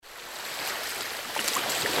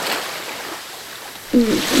Do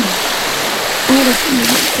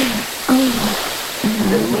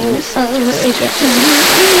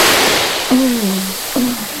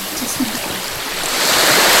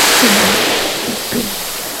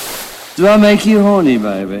I make you horny,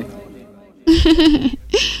 baby?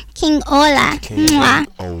 King Ola. Mwah.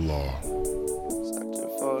 Searching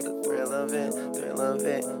for the thrill of it,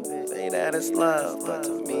 Say that it's love, but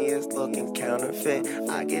to me it's looking counterfeit.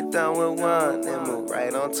 I get done with one and move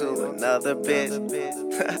right on to another bitch.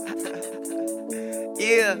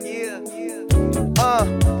 Yeah.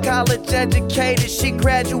 College educated, she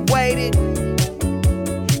graduated.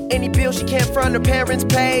 Any bill she can't front, her parents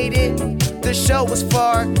paid it. The show was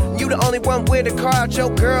far, you the only one with a car out your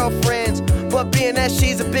girlfriends. But being that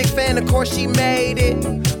she's a big fan, of course she made it.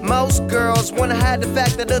 Most girls wanna hide the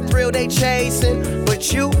fact that the thrill they chasing,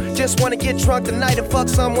 but you just wanna get drunk tonight and fuck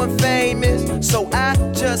someone famous. So I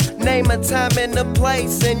just name a time and a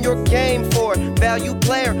place, and you're game for it. Value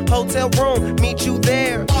player, hotel room, meet you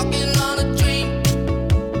there. Walking on a dream.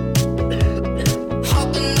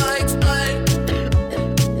 How can I explain?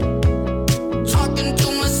 Talking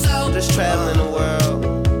to myself. Just traveling the world.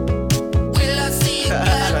 Will I see you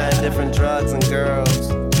again? Trying different drugs and girls.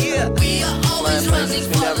 Yeah. We are always running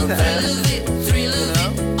for the thrill of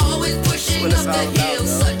it, Always pushing up the hill,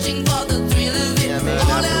 searching for the thrill of it.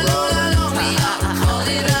 All alone, we are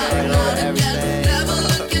calling out, not again. Never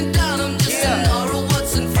looking down, I'm just an aura,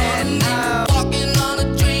 what's in front of me. Walking on a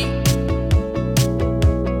dream.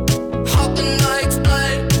 How can I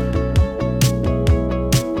explain?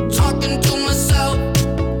 Talking to myself.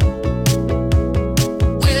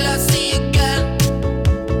 Will I see you again?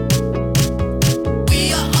 We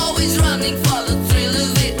are always running for the thrill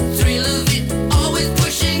of it, Always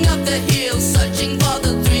pushing up the hill, searching for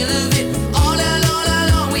the thrill of it. All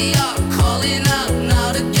alone, we are calling out,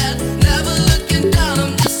 not again. Never looking down,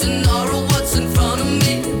 I'm just an aura, what's in front of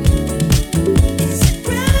me.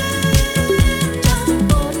 Just an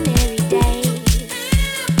ordinary day.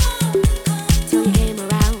 Till you came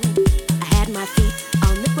around, I had my feet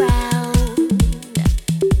on the ground.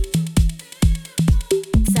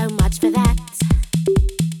 So much for that.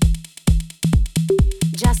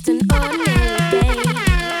 Just an ordinary day.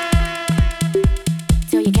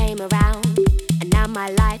 Till you came around, and now my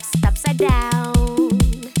life's upside down.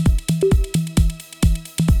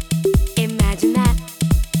 Imagine that.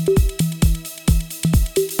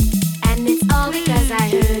 And it's all because I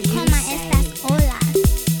heard you ¿Cómo say. estás? Hola.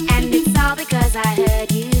 And it's all because I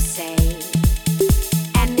heard you say.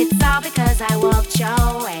 And it's all because I walked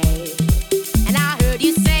your way. And I heard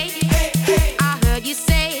you say, I heard you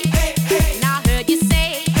say, and I heard you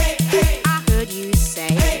say, I heard you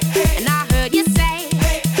say, and I heard you say,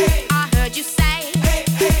 I heard you say,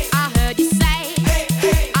 I heard you say,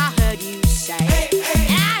 I heard you say,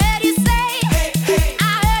 and I heard you say,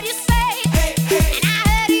 I heard you say, and I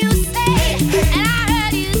heard you say, and I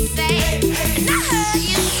heard you say, and I heard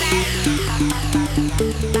you say.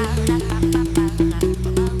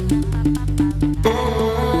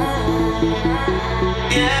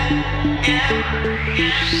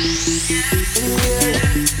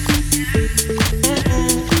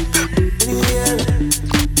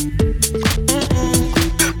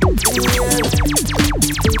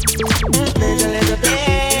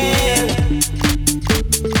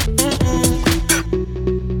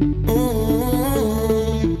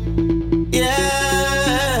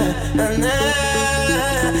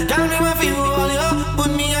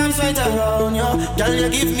 Girl, you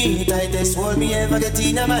give me tightest hold me ever get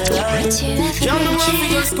in my life. Girl, me want me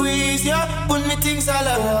to squeeze you, put me things all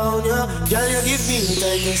around you. Girl, you give me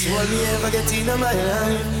tightest hold me ever get in my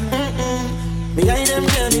life. Me hide them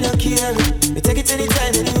girl, me no care. Me take it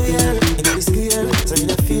anytime, anywhere. Me no be scared, so me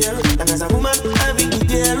no fear. And as a woman, I be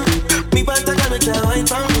there. Me want to come and try wine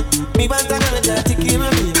for me. Me want to come and try to kill me.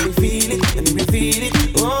 Me feel it, and me feel it.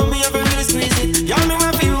 Oh, me ever really squeeze it. Girl, me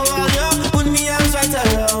want feel all you, put me arms right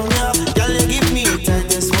around you. Girl, you give me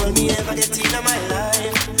tightest hold me ever get in my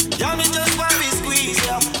life. Girl, me just want to squeeze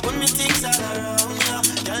you, put me things all around you.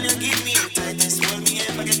 Girl, you give me tightest hold me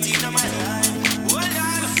ever get in my life. Hold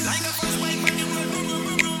on, like a first wave when you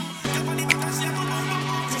room.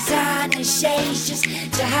 Designer shades just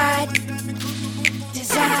to hide.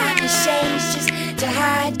 Designer shades just to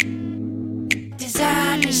hide.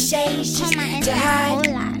 Designer shades just ¿Cómo to estás? hide.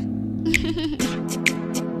 Hola.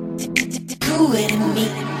 Cooler than me.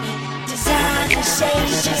 Designer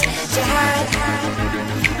shades just to hide.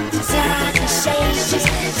 Designer shades just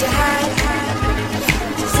to hide.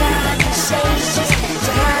 Designer shades just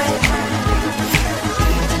to hide.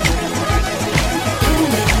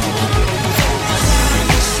 Cooler than me.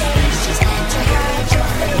 Designer shades just to hide your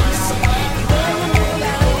face.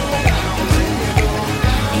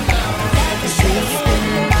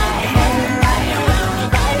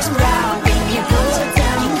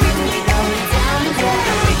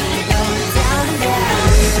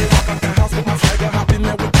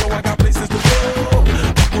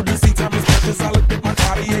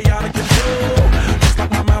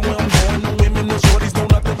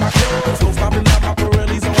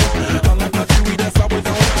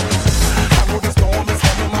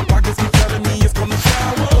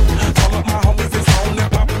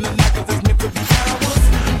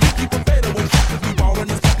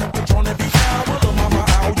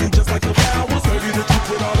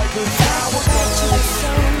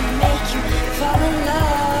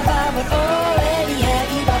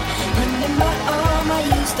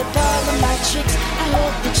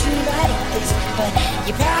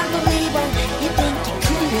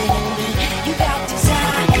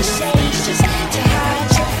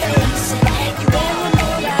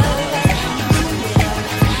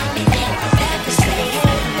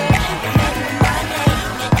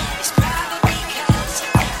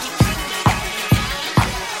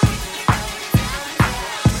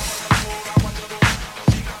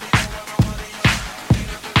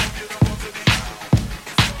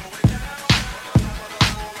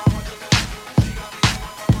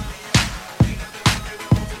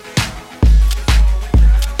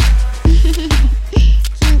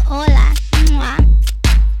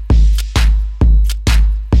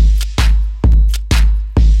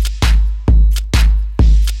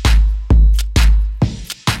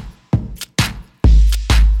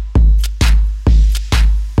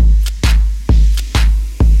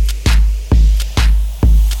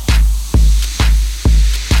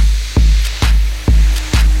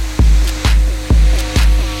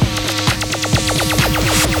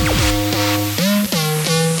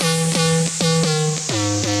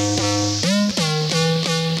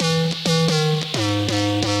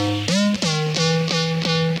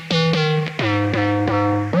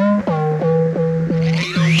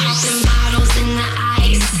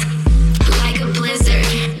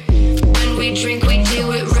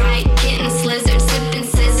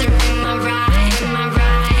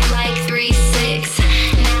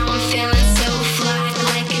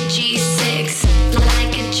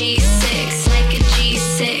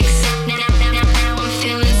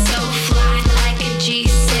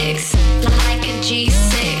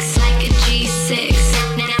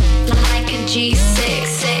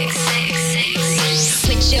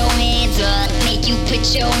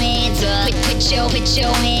 your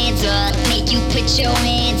hands up, make you put your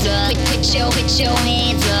hands up, put your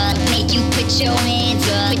hands up, make you put your hands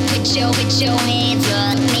up, put your hands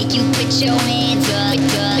up, make you put your hands up,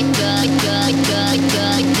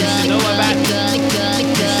 you know about that.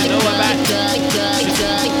 You know about that. You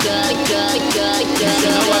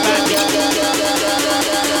know about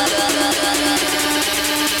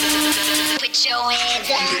that. Put your hands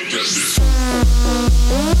up.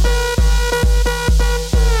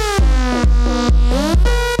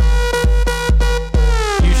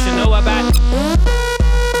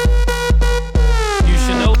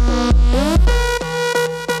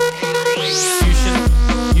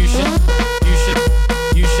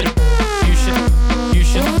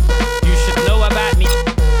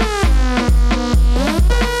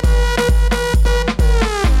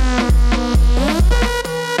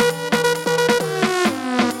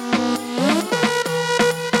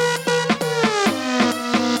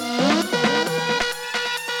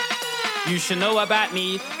 About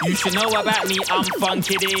me, you should know about me, I'm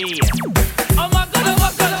Funky D. Oh my god, oh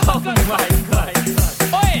my god, oh my god.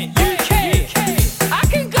 Oi, UK, how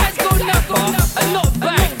can guys go knuckle and not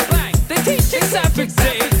bang? They teach chicks how to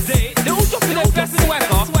say, they all drop in their best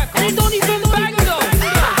swagger, and they don't even bang though.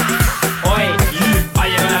 Oi, you, are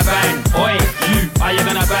you gonna bang? Oi, you, are you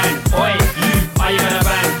gonna bang? Oi, you, are you gonna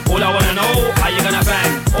bang? All I wanna know, are you gonna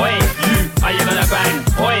bang? Oi, you, are you gonna bang?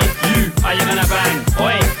 Oi, you, are you gonna bang?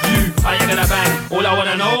 Oi, are you gonna bang? All I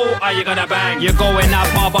wanna know, are you gonna bang? You're going out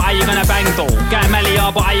far, but are you gonna bang though? Get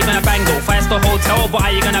Melia, but are you gonna bang though? Five star hotel, but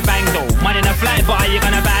are you gonna bang though? Money in a flight, but are you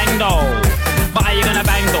gonna bang though? But are you gonna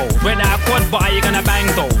bang though? Rent out quad, but are you gonna bang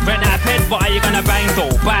though? Rent out pet, but are you gonna bang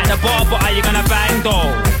though? Buy at the bar, but are you gonna bang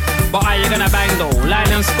though? But are you gonna bang though?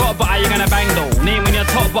 Lionel Scott, but are you gonna bang though? Name in your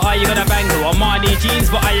top, but are you gonna bang though? Armani jeans,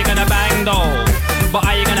 but are you gonna bang though? But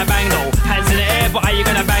are you gonna bang though? Hands in the air, but are you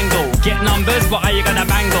gonna bang though? Get numbers, but are you gonna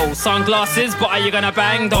bang though? Sunglasses, but are you gonna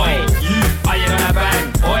bang though? Oi, you, are you gonna bang?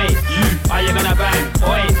 Oi, you, are you gonna bang?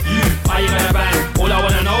 Oi, you, are you gonna bang? All I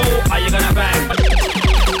wanna know, are you gonna bang?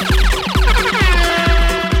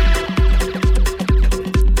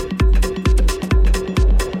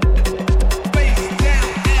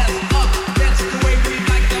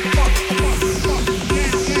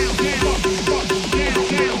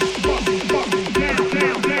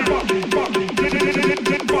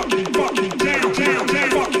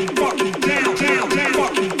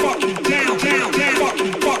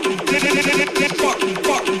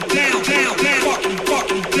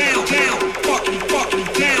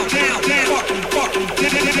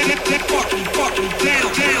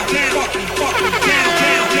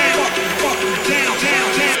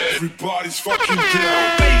 Everybody's fucking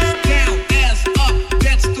down. Face down, ass up.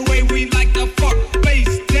 That's the way we like to fuck.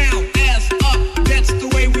 Face down, ass up. That's the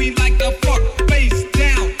way we like to fuck. Face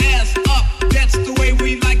down, ass up. That's the way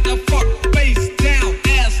we like to fuck. Face down,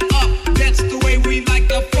 ass up. That's the way we like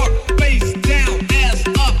to fuck. Face down, ass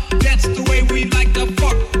up. That's the way we like to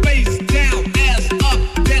fuck. Face down, ass up.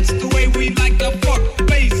 That's the way we like to fuck.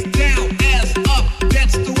 Face down, ass up.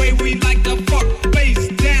 That's the way we like to fuck. Face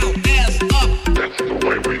down, ass up. That's the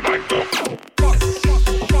way we like to fuck.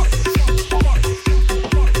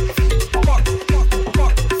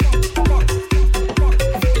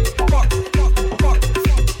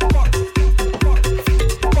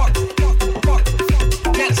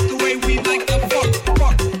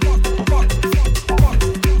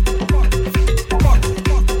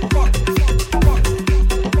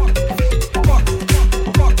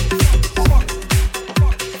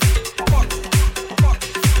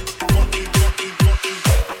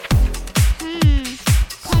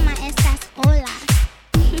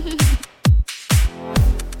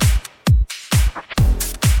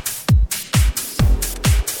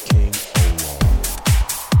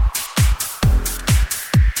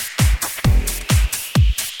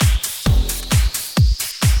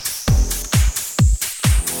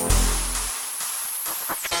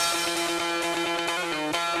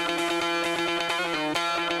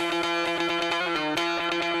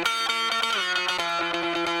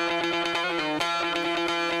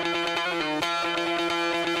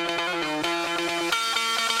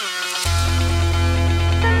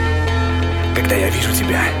 Когда я вижу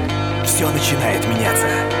тебя, все начинает меняться.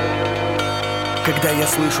 Когда я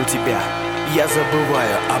слышу тебя, я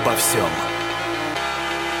забываю обо всем.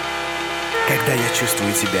 Когда я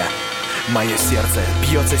чувствую тебя, мое сердце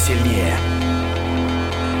бьется сильнее.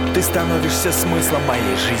 Ты становишься смыслом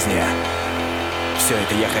моей жизни. Все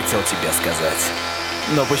это я хотел тебе сказать,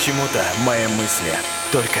 но почему-то мои мысли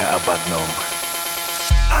только об одном.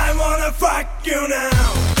 I wanna fuck you now.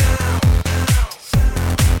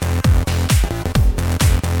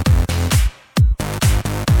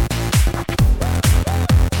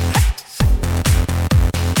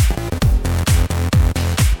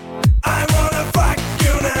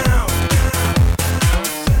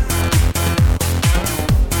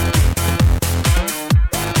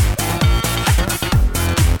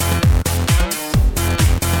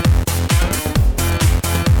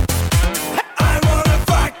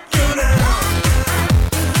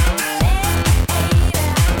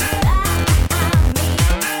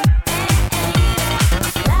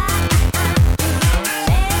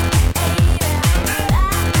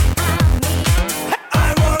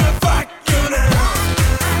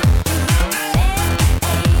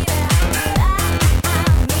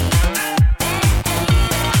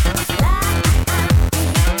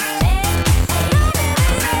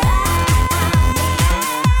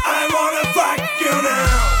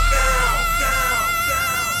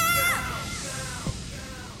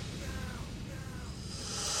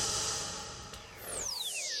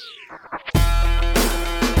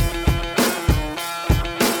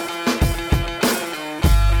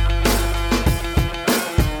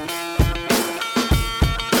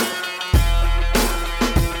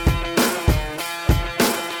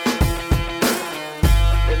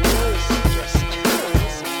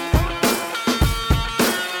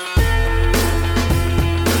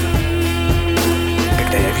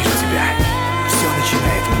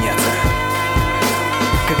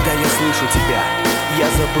 слышу тебя, я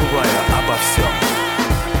забываю обо всем.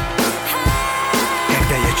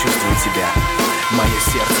 Когда я чувствую тебя, мое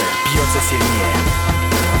сердце бьется сильнее.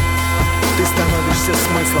 Ты становишься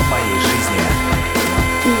смыслом моей жизни.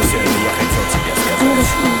 Все это я хотел тебе сказать,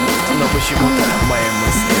 но почему-то мои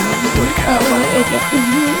мысли только об одном.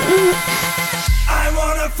 I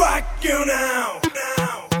wanna fuck you now.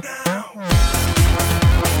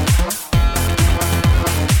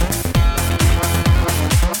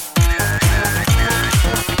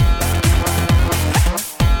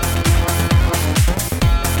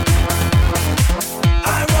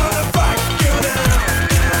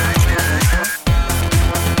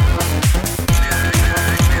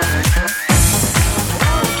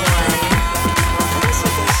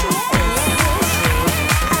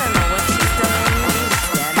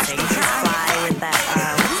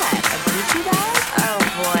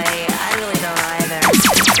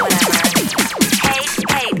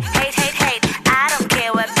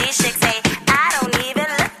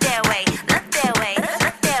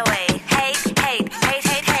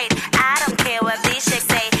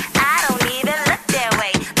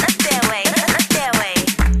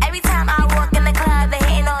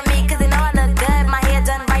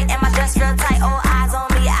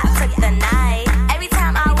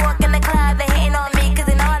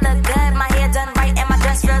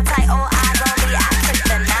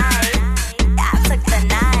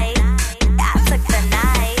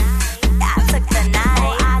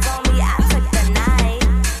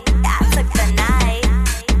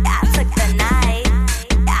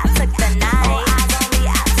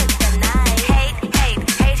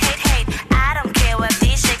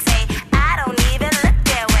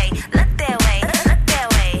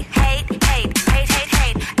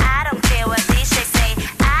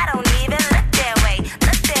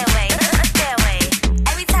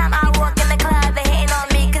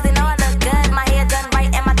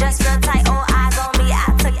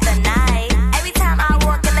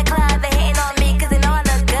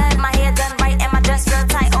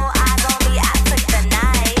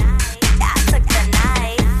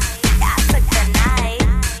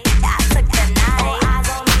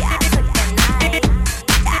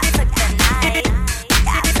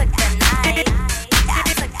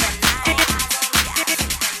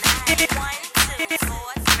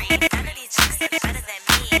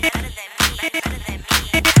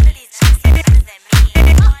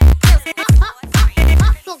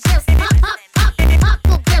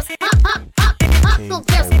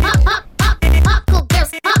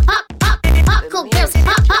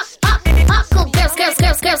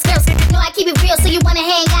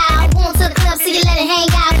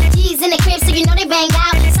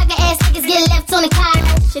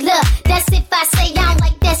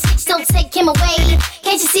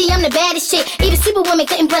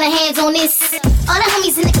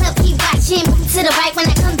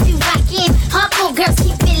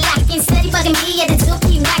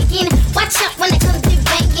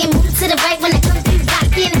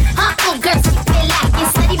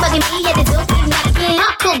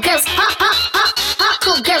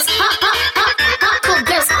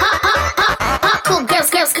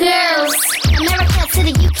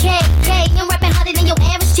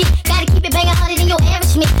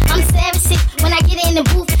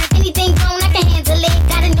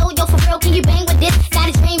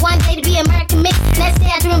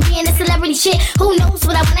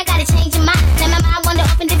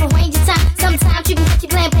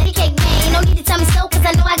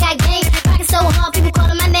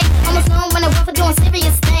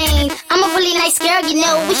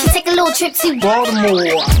 Trip to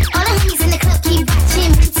Baltimore. All the homies in the club keep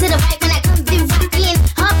watching. Move to the right when I come through rockin'.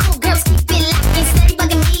 Hardcore girls keep it lockin'. Steady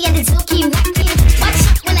bugging me and the door keep knocking. Watch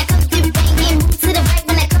out when I come through banging. Move to the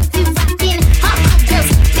right when I come through rockin'. Hardcore girls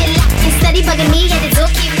keep it lockin'. Steady bugging me and the door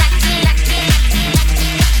keep knocking.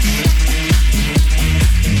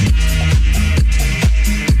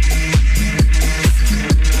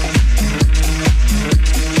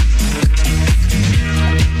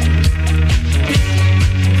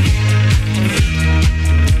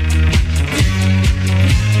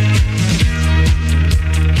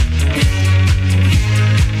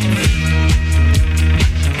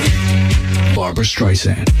 Barbra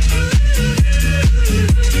Streisand.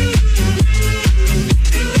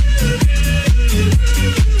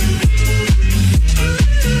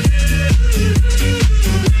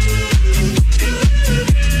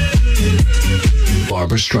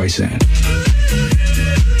 Barbra Streisand.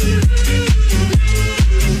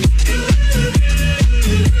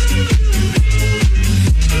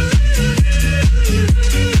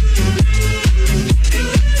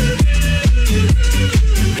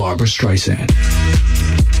 Barbra Barbara Streisand.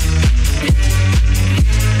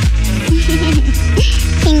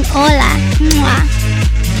 King Ola. Mwah.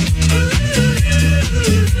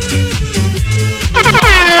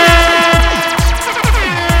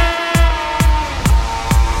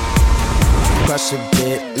 Crush a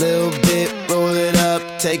bit, little bit, roll it up,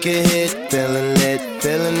 take a hit, feeling lit,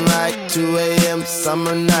 feeling right, 2 a.m.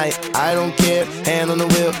 summer night, I don't care, hand on the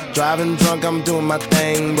wheel, driving drunk, I'm doing my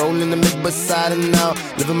thing, rolling the mid beside and out,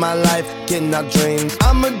 living my life, getting our dreams,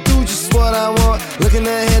 I'ma do just what I want, looking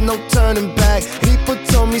ahead, no turning back, people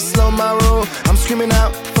told me slow my roll, I'm screaming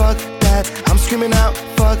out, fuck that, I'm screaming out,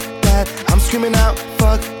 fuck that, I'm screaming out,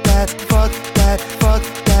 fuck that, fuck that, fuck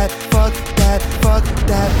that, fuck that, fuck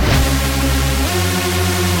that.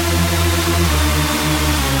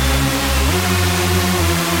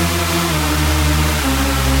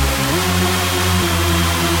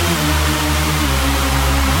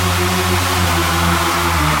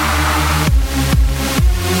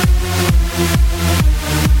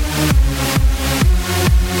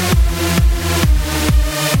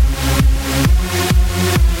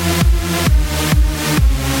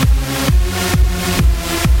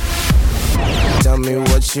 Tell me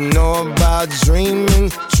what you know about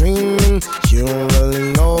dreaming, dreaming. You don't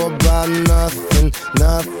really know about nothing,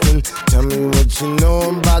 nothing. Tell me what you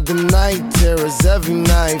know about the night terrors every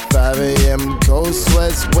night. 5 a.m. cold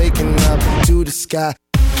sweats waking up to the sky.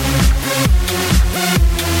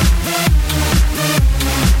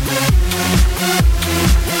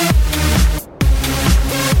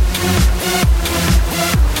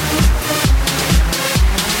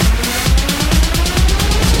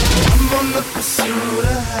 Pursuit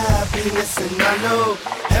of happiness, and I know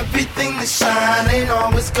everything that shine ain't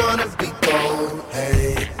always gonna be gold.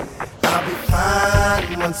 Hey, I'll be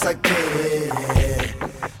fine once I get it.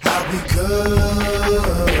 I'll be good.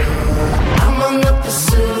 I'm on the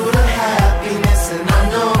pursuit of happiness, and I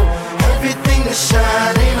know everything that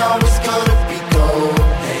shine ain't always gonna be gold.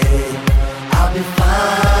 Hey, I'll be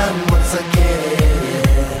fine once I get it.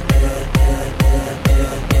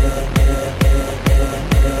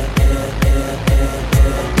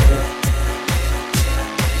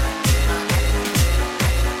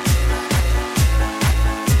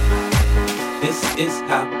 This is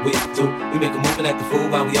how we do. We make a move and act a fool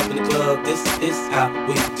while we up in the club. This is how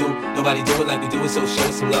we do. Nobody do it like we do it, so show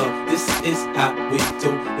us some love. This is how we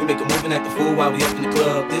do. We make a move and act a fool while we up in the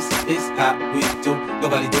club. This is how we do.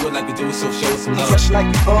 Nobody do it like we do it, so show us some love. Fresh like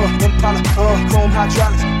Impala, chrome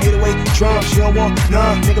hydraulics, 808 drums. You don't want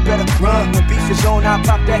none, nigga better run. When beef is on, I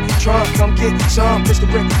pop that trunk. Come get some, pistol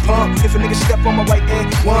brick pump. If a nigga step on my right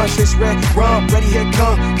egg, one six red rum. Ready, here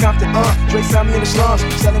come, Compton, Dre found me in the slums,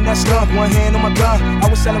 selling that skunk. One hand on my gun, I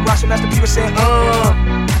was selling rocks, so Master P was saying,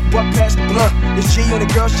 Buck past the blunt. It's G and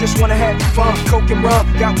the girls just wanna have fun. Coke and rum,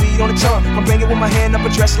 got weed on the tongue. I'm banging with my hand up a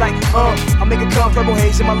dress like, I make it come, purple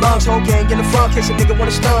haze in my lungs. Whole gang in the front, case a nigga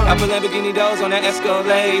wanna stun. I put Lamborghini doors on that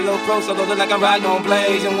Escalade. Low pro, so look like I'm riding on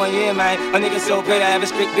blades. In 1 year, man, a nigga so great, I have a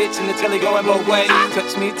strict bitch in the telly going both ways.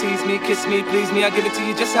 Touch me, tease me, kiss me, please me, I give it to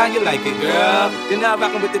you just how you like it, girl. You're now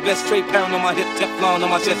rocking with the best, straight pound on my hip, Teflon on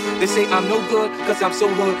my chest. They say I'm no good, cause I'm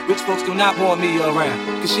so hood. Rich folks do not want me around,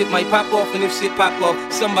 cause shit might pop off, and if shit pop off,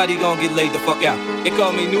 somebody gon' get laid the fuck out. They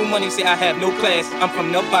call me new money, say I have no class. I'm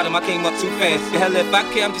from the bottom, I came up too fast. The hell if I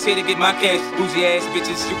care, I'm just here to get my cash. Bougie ass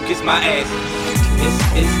bitches, you can kiss my ass. This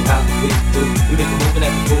is how we do. We make a move and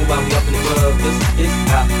act a fool while we up in the club. This is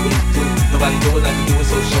how we do. Nobody do it like we do it,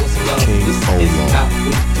 so show us some love. This is how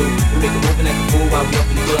we do. We make a move and act a fool while we up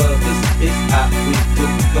in the club. This is how we do.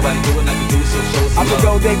 Nobody do it like we do it, so show us some love. I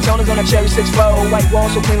roll Daytonas on a cherry 6-4. White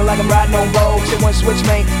walls so clean like I'm riding on roads. Hit one switch,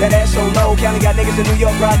 man, that ass so low. Cali got niggas in New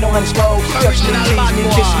York riding on 100 spokes. Touch me, tease me,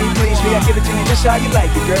 kiss me, please me. I give it to you just how you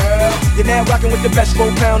like it, girl. You're now rocking with the best 4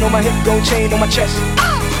 pound on my hip, gold chain on my chest.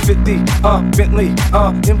 50, Bentley,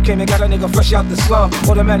 them came and got a nigga fresh out the slum.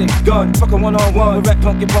 Automatic gun, fuck a one-on-one. With rap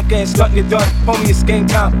punk, your punk ass stunt, get done. Homie, it's game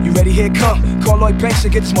time, you ready, here it come. Call Lloyd Banks to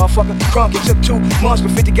get this motherfucker crunk. It took 2 months,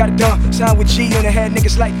 but 50 got it done. Signed with G on the head,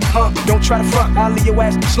 niggas like, don't try to front, I'll leave your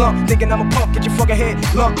ass slump. Thinking I'm a punk, get your fucking head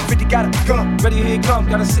lump. 50 got a gun, ready, here it come.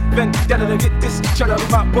 Gotta sit bend, better to get this. Try to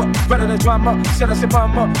my book, better than drama. Set us in my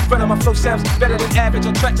up, better my flow sounds better than average.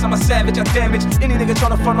 On tracks, I'm a savage, I damage any nigga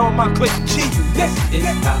tryna front on my clip. G, this is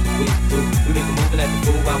how we do. We make a move and act a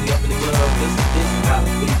fool while we up in the club. This is how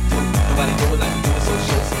we do. Nobody do it like we do it, so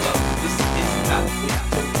show some love. This is how we do.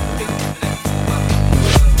 We make a move and act a fool while we up in the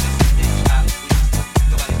club. This is how we do.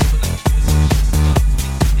 Nobody do it like we do it, so show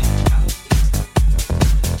some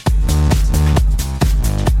love. This is how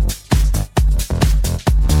we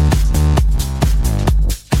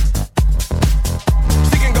do.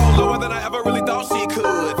 She can go lower than I ever really thought she could.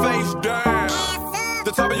 Damn.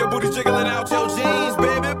 The top of your booty jiggling out your jeans,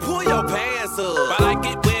 baby. Pull your pants up. I like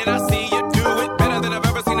it when I see you do it better than I've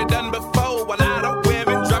ever seen it done before. A lot of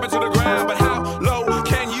women drop it to the ground, but how low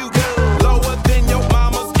can you go? Lower than your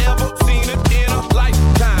mama's ever seen it in a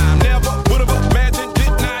lifetime. Never would have imagined it,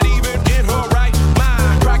 not even in her right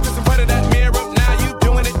mind. Practice in front of that mirror, now you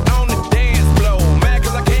doing it on the dance floor. Mad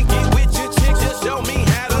cause I can't get with your chick, just show me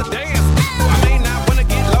how to dance. I may not wanna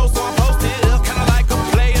get low, so I'm posted up, kinda like a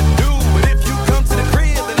player do. But if you come to the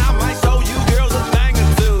crib, then I might show you girls a thing or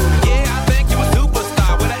two. Yeah, I think you a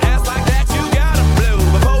superstar. With an ass like that, you gotta blue.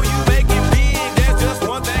 Before you make it big, there's just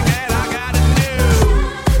one thing that I gotta do.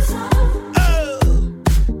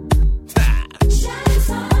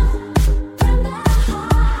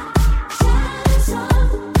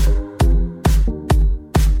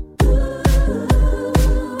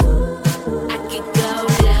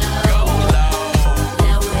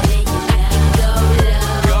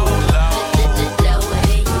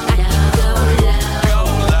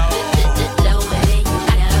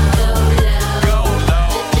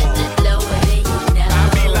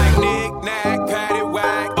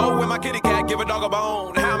 Give a dog a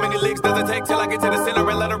bone. How many licks does it take till I get to the center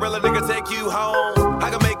and let a real nigga take you home? I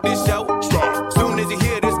can make this show start soon as you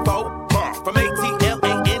hear this boat. From ATLANTA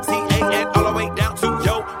all the way down to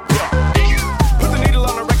yo. Put the needle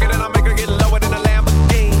on the record and I make her get lower than a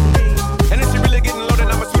Lamborghini. And if she really getting low,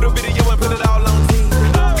 then I'ma shoot a video and put it all on TV.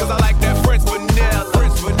 Cause I like that French vanilla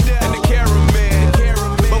and the caramel.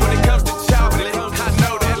 But when it comes to chocolate, I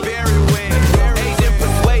know that very well. Asian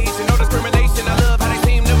persuasion, no discrimination. I love how they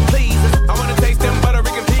seem to please us. I wanna taste them butter,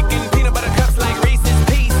 Rican, pecan, peanut butter cups like Reese's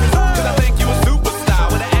Pieces. Cause I think you a superstar.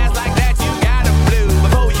 With an ass like that, you gotta blue.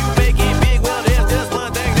 Before you make it big, well, there's just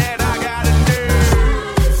one thing that I gotta do.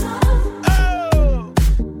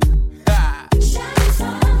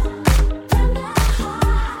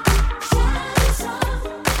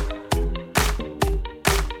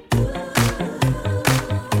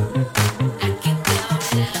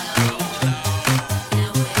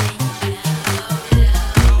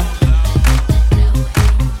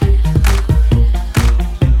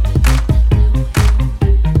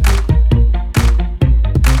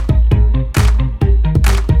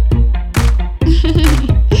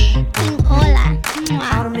 King Ola.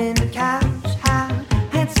 Mwah. Autumn in the couch, how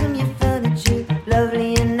handsome your furniture,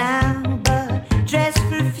 lovely and now, but dressed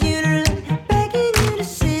for a funeral, begging you to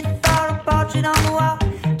sit for a portrait on the wall,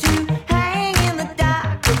 to hang in the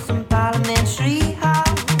dark of some parliamentary hall.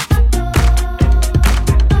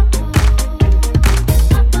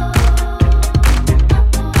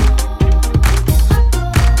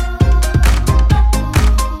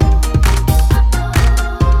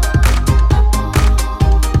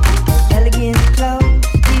 Elegant clothes,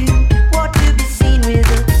 you want to be seen with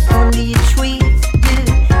her under your tweeds. You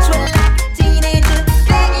sweat like a teenager,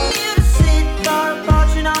 begging you to sit for a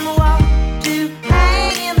portrait on the wall, to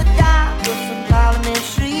hang in the dark of some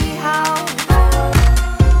parliamentary hall.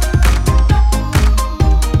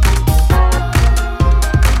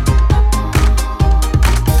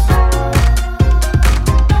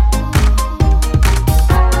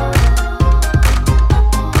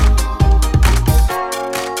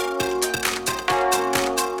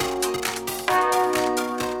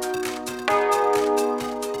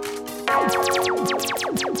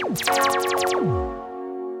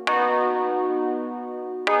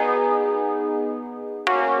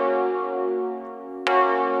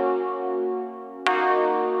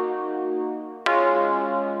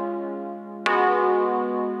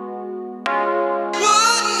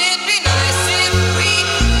 Wouldn't it be nice if we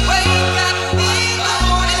wake up in the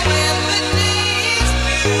morning when the day is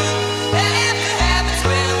through, and if it happens,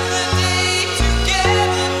 spend the day together,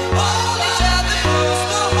 hold each other close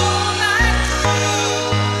the whole night through?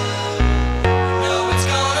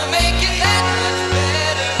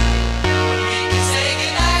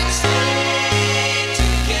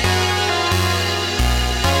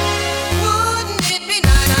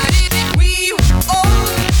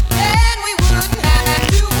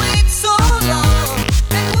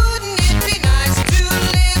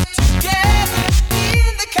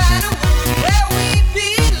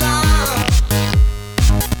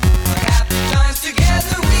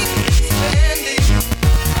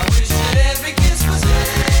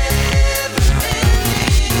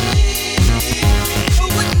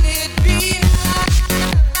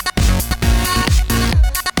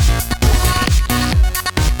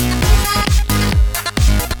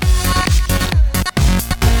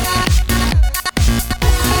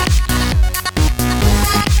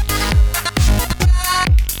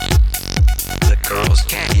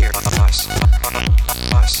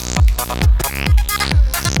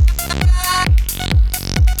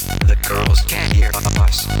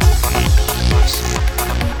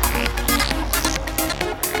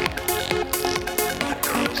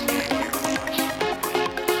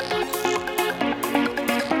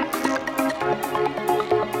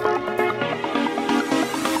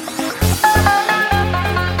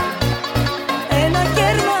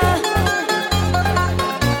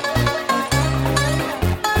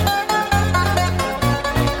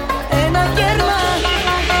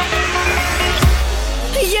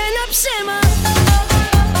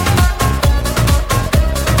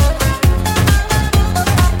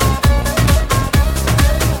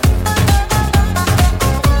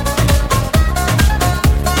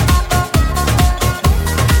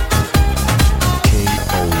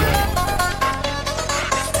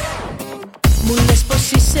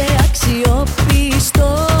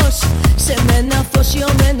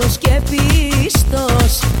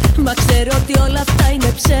 ότι όλα αυτά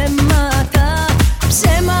είναι ψέματα.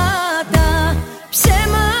 Ψέματα,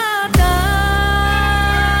 ψέματα.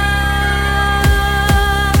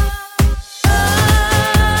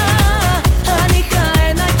 Αν είχα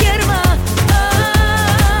ένα κέρμα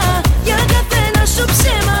για καθένα σου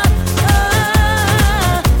ψέμα,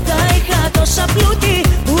 θα είχα τόσα πλούτη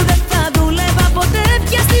που δεν θα δούλευα ποτέ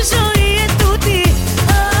πια στη ζωή ετούτη.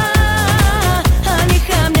 Αν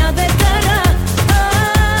είχα μια δεκάρα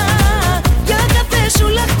για κάθε σου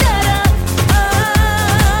λαχτάρα,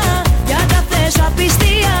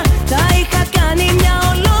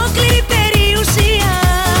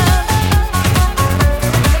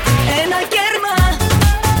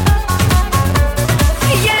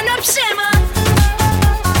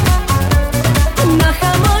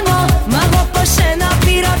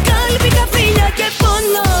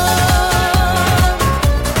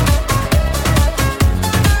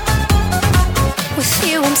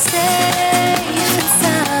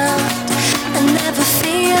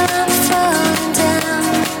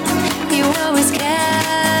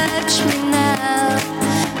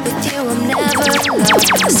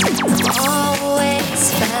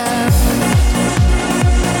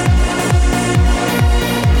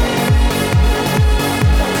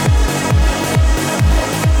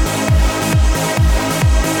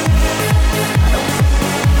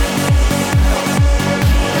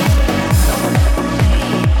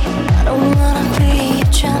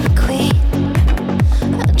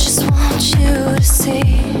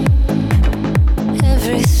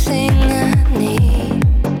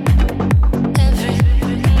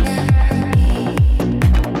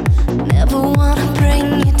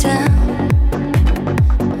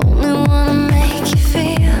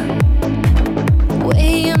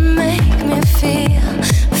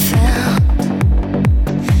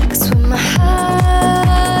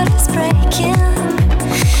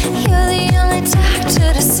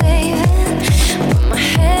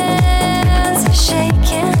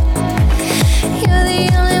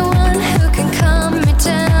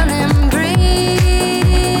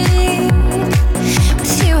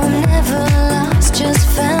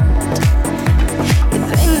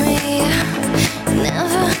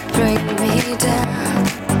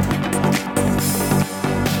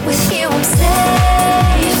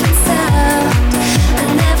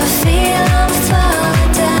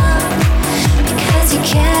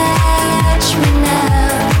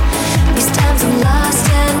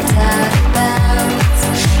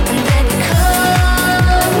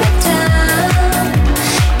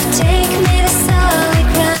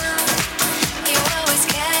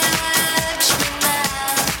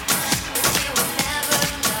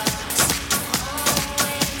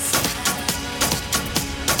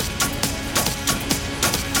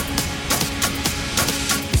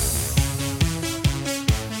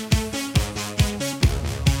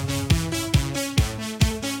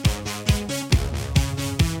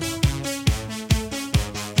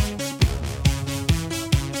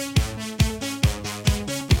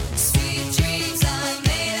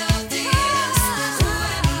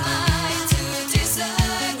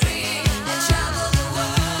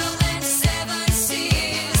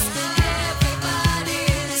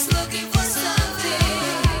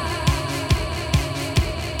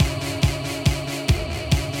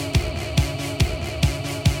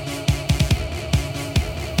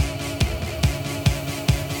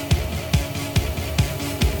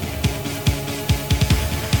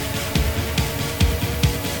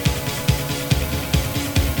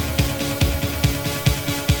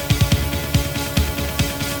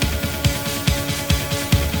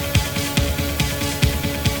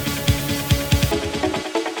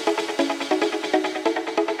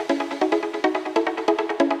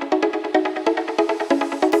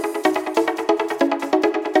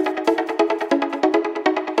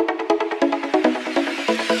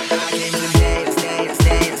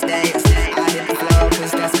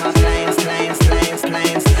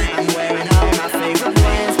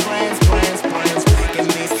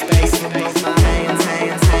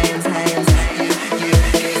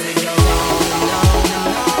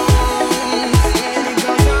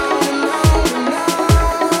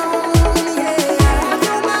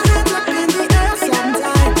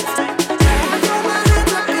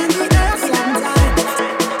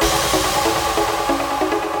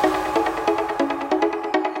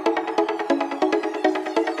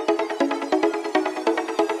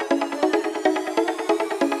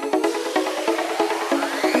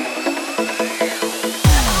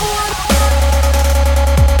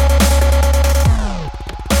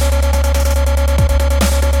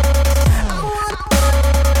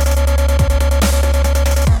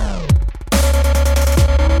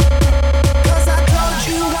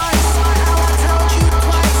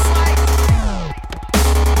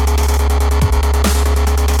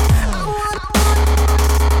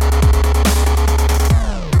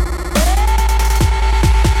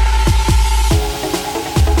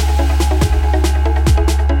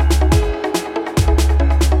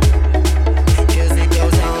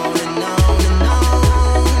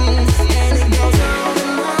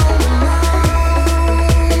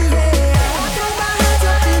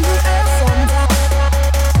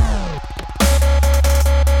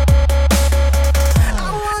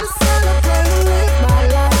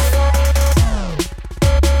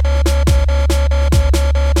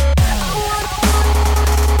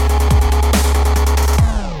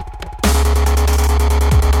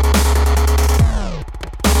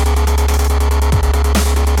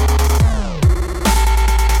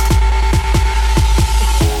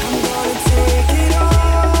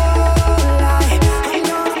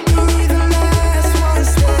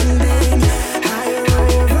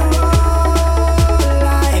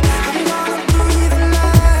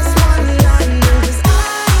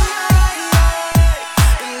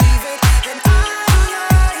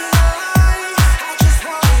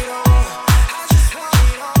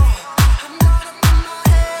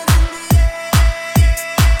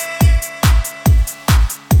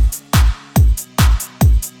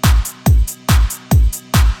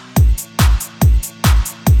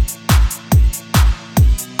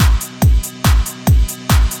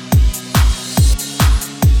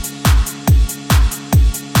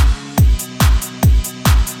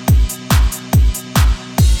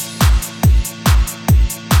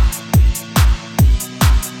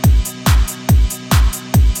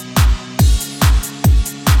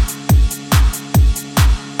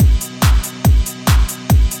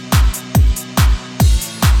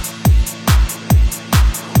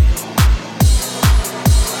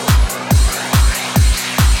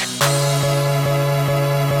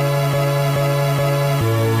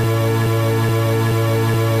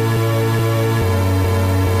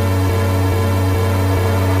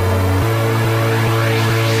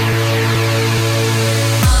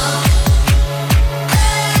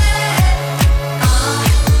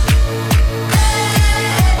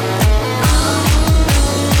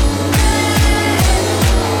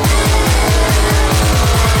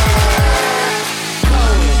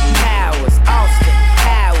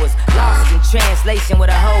 translation with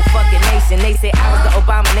a whole fucking nation. They say I was the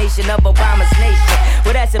abomination of Obama's nation.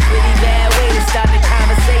 Well, that's a pretty bad way to start the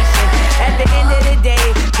conversation. At the end of the day,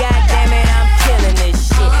 goddamn it, I'm killing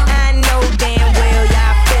this shit. I know damn well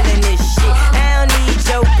y'all feeling this shit. I don't need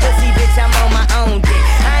your pussy, bitch, I'm on my own dick.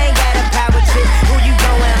 I ain't got a power trip, who you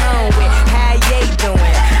going home with? How you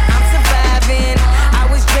doing? I'm surviving, I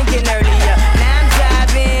was drinking earlier, now I'm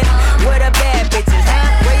driving. What a bad bitches,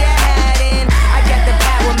 huh? Where you hiding? I got the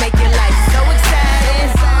power, make your life so exciting.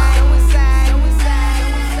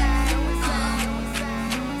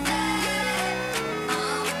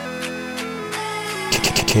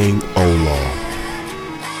 King Ola.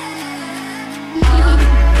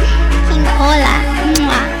 King Ola.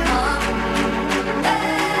 Mwah.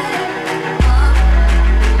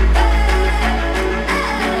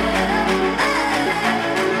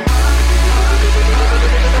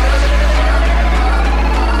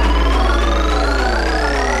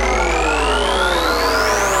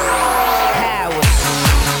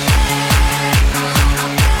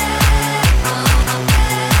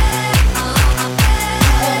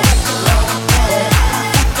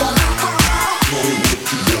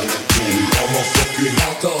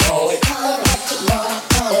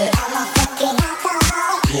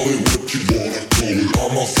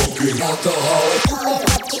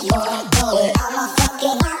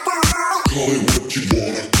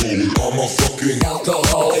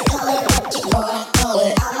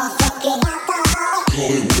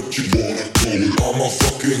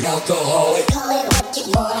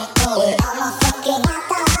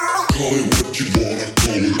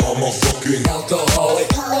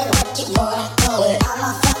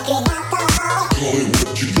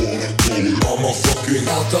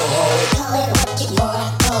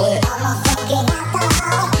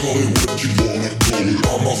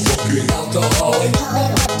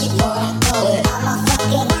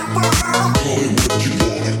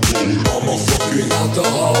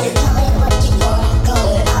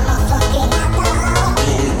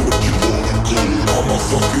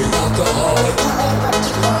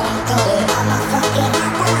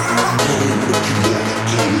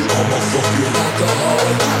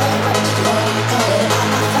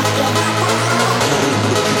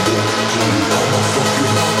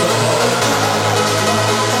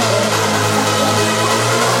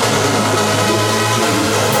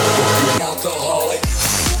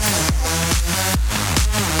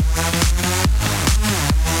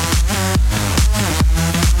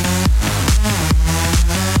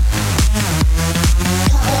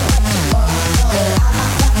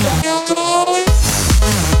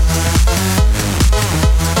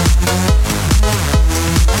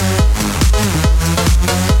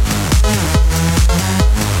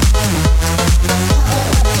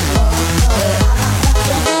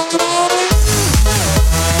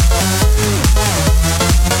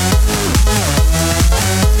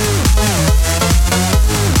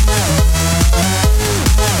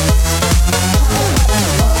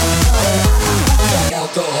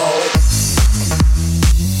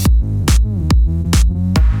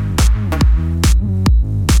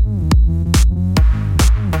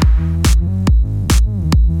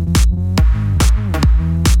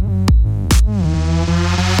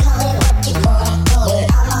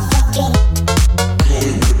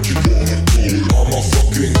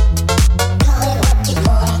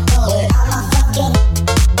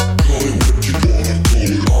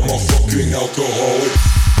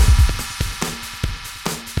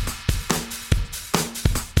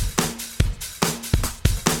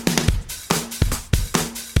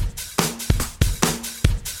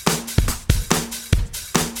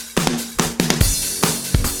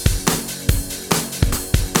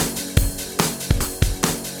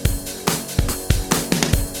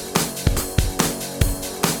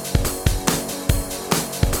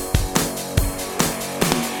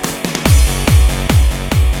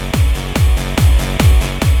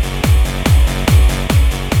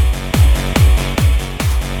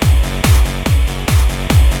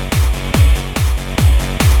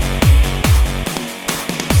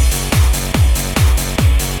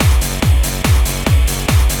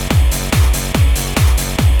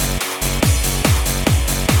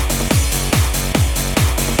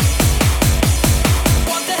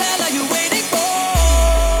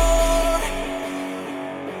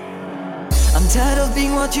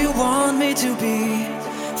 what you want me to be.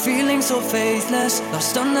 Feeling so faithless,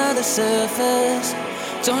 lost under the surface.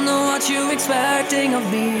 Don't know what you're expecting of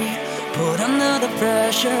me. Put under the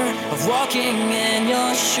pressure of walking in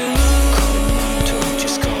your shoes.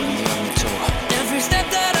 Just call me on the tour. Every step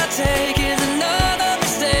that I take is another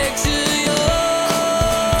mistake to you.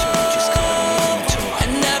 Just call me on the tour.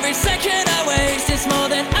 And every second I it's more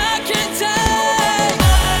than I can take.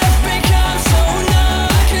 I've become so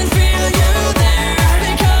numb, I can feel you there. I've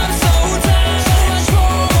become so tired, so much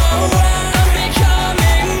more around. I'm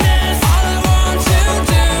becoming this. All I want to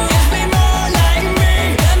do is be more like me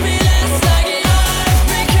and be less like you. I've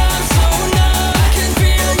become so numb, I can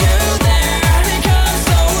feel you there. I've become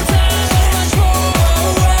so tired, so much more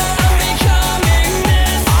around. I'm becoming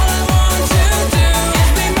this. All I want to do is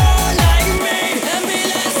be more like me and be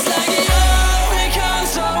less like you. I've become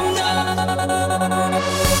so numb.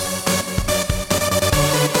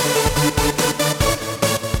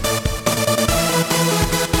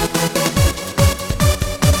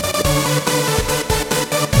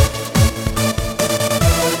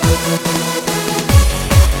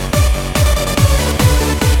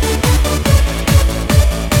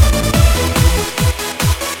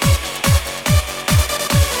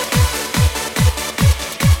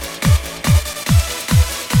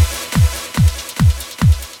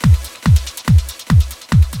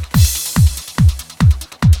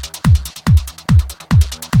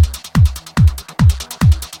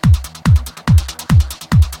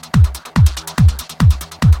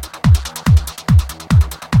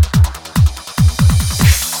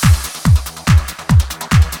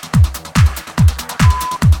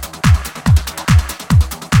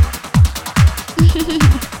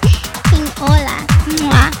 King Ola.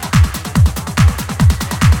 Mwah.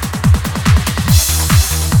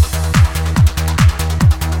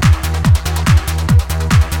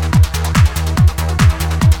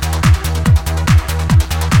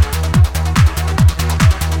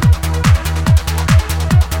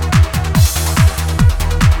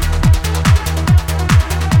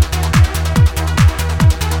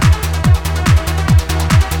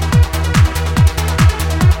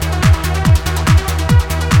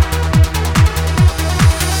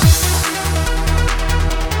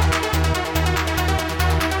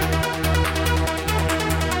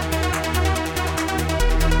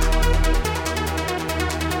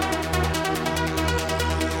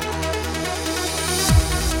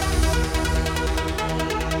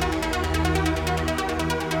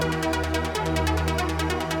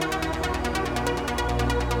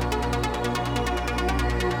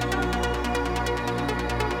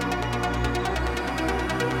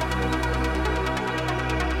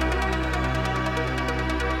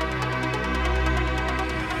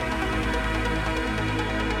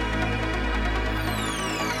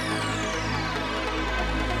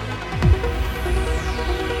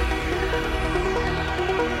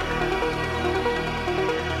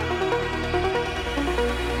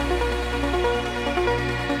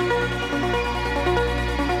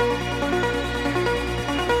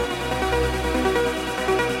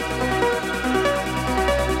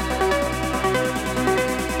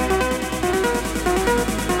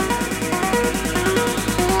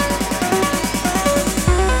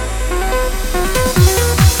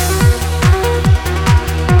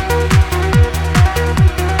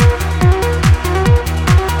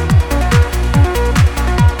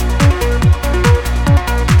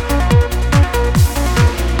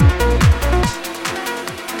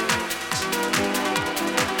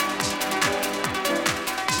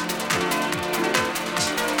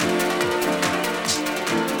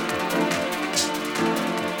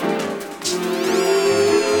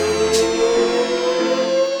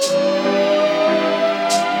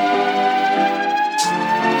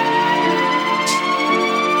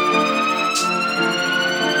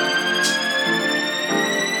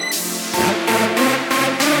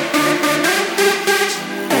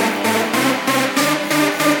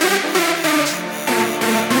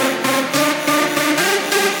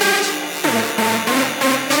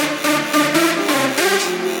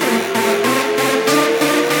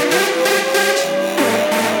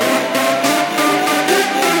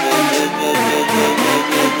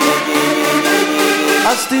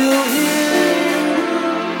 I still hear you,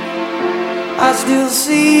 I still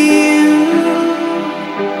see you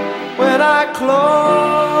when I close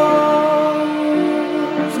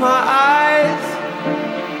my eyes.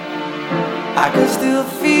 I can still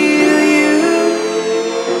feel you,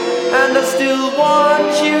 and I still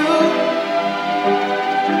want you.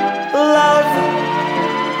 Love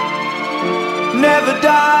never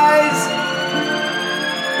dies.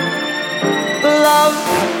 Love,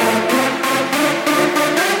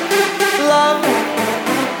 love,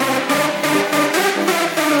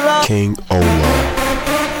 love. King Ola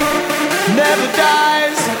Never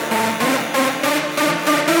dies.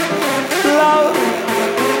 Love,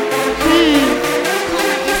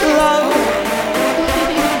 love,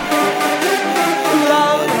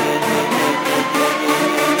 love,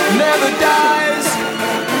 never dies.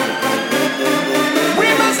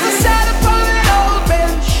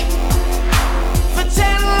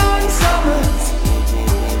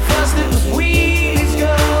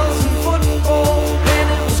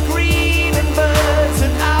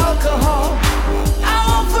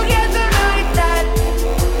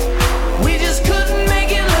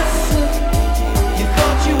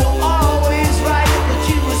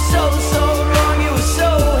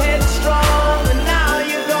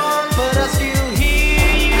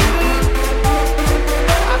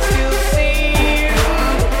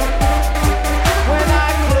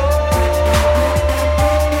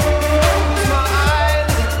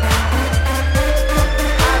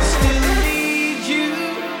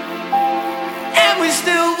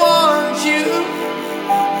 still want you.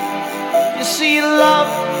 You see, love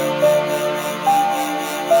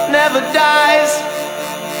never dies.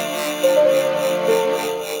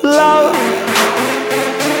 Love,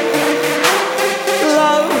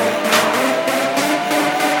 love,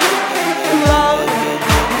 love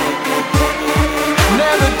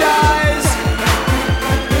never dies.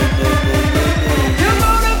 Your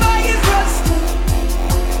motorbike is rusted,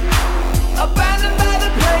 abandoned by the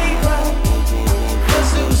playground.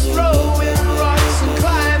 First it was throwing rocks and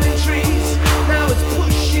climbing trees. Now it's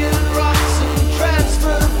pushing rocks and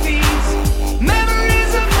transfer fees.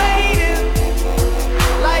 Memories are fading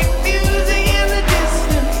like music in the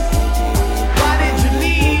distance. Why did you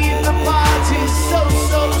leave the party so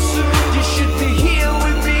soon? You should be here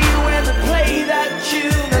with me when I play that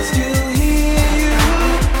tune. I still hear you,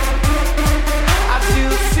 I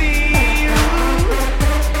still see you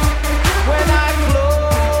when I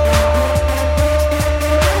close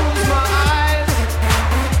my eyes.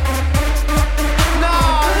 No,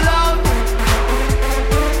 love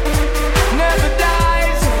never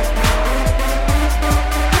dies.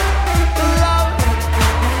 Love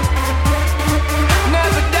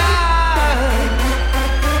never dies.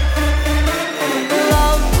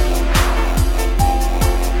 Love,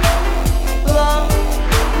 love,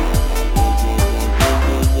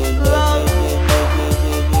 love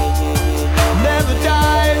never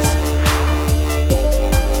dies.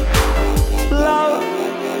 Love,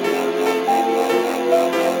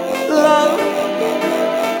 love,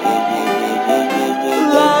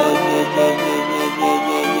 love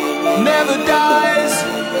never dies.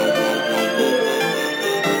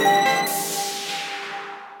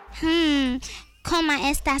 ¿Cómo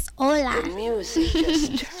estás? Hola. The music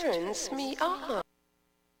just turns me on.